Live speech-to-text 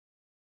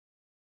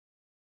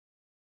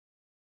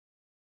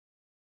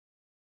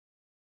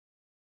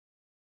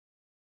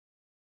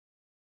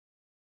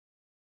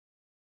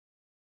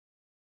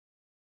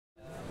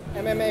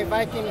MMA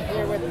Viking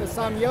here with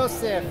Besam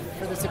Yousef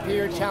for the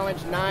Superior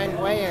Challenge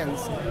 9 weigh-ins.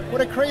 What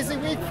a crazy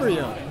week for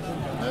you.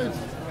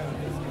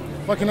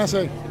 What can I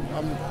say?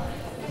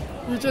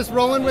 You're just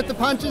rolling with the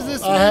punches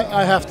this week?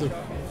 I have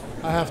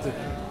to.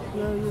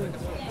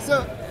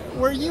 So,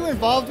 were you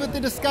involved with the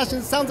discussion?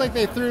 It sounds like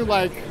they threw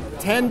like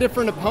 10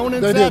 different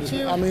opponents They at did.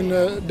 you. I mean,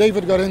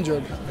 David got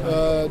injured.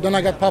 Then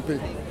I got Papy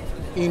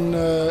in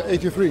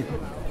 83,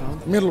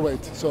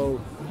 middleweight. So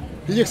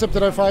he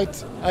accepted our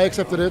fight. I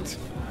accepted it.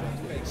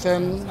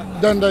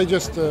 Then they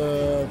just,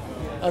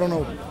 I don't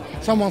know,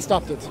 someone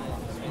stopped it.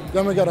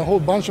 Then we got a whole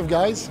bunch of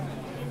guys,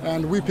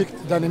 and we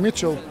picked Danny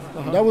Mitchell.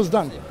 That was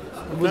done.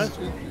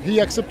 He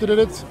accepted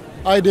it.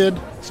 I did.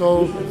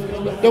 So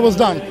that was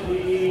done.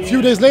 A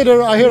few days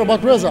later, I hear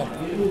about Reza.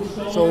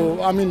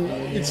 So I mean,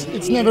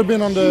 it's never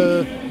been on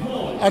the.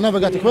 I never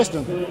got the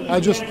question.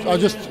 I just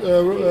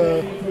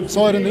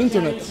saw it on the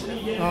internet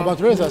about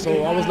Reza.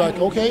 So I was like,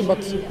 okay, but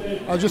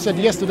I just said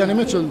yes to Danny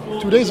Mitchell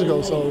 2 days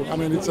ago. So I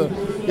mean,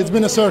 it's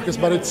been a circus,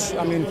 but it's.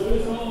 I mean,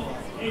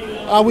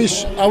 I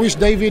wish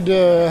David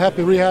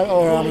happy rehab,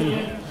 or I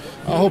mean,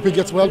 I hope he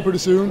gets well pretty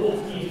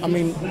soon. I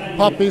mean,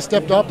 Papy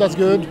stepped up, that's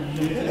good.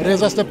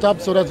 Reza stepped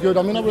up, so that's good.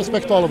 I mean, I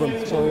respect all of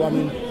them. So I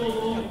mean,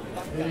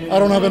 I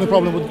don't have any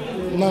problem with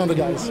none of the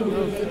guys.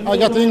 I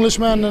got the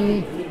Englishman,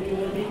 and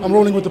I'm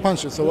rolling with the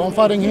punches. So I'm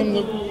fighting him.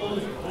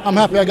 I'm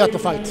happy I got the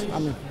fight. I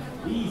mean,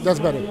 that's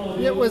better.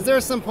 Yeah, was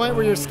there some point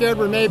where you're scared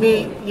where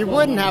maybe you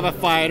wouldn't have a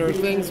fight or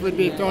things would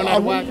be thrown out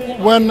of whack?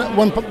 When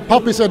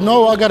Papy said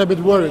no, I got a bit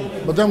worried.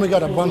 But then we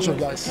got a bunch of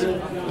guys,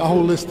 a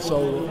whole list.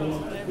 So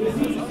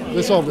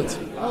they solved it.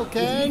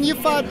 Okay, and you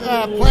fought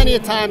plenty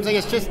of times, I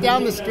guess, just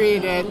down the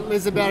street at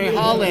Elizabeth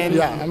Holland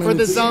for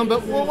the zone.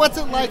 But what's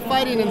it like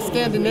fighting in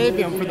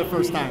Scandinavia for the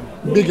first time?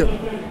 Bigger.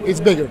 It's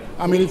bigger.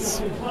 I mean,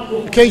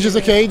 a cage is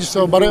a cage,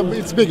 so but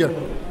it's bigger.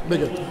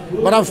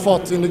 But I've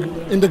fought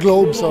in the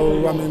globe,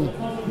 so I mean,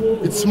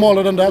 it's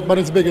smaller than that, but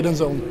it's bigger than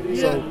zone.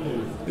 Yeah. So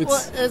it's.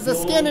 Well, is a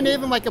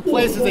Scandinavian like a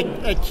place as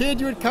a kid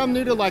you would come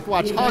to like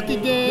watch hockey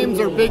games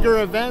or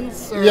bigger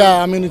events? Or?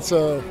 Yeah, I mean it's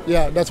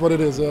that's what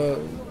it is.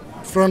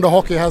 Frölunda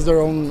Hockey has their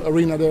own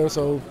arena there,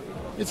 so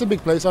it's a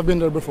big place. I've been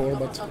there before,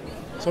 but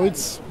so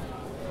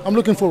I'm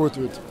looking forward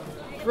to it.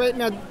 Great.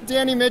 Now,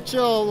 Danny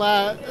Mitchell,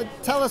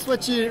 tell us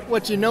what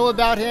you know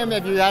about him.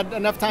 Have you had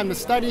enough time to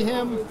study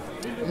him?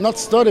 Not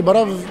study, but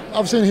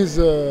I've seen his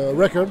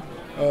record.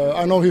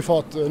 I know he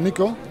fought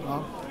Nico.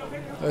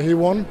 He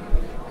won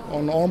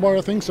on armbar,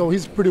 I think. So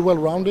he's pretty well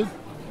rounded.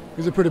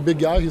 He's a pretty big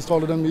guy. He's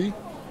taller than me.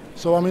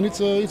 So I mean,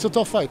 it's a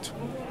tough fight.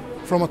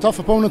 From a tough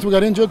opponent who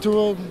got injured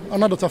to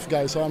another tough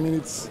guy. So I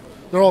mean,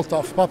 they're all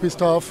tough. Papy's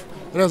tough,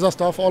 Reza's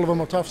tough. All of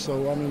them are tough.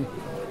 So I mean,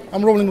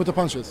 I'm rolling with the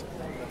punches.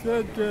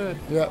 Good.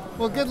 Yeah.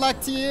 Well, good luck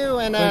to you,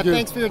 and Thank you.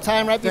 thanks for your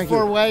time right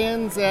before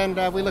weigh-ins, and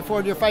we look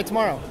forward to your fight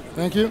tomorrow.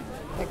 Thank you.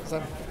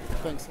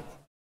 Thanks.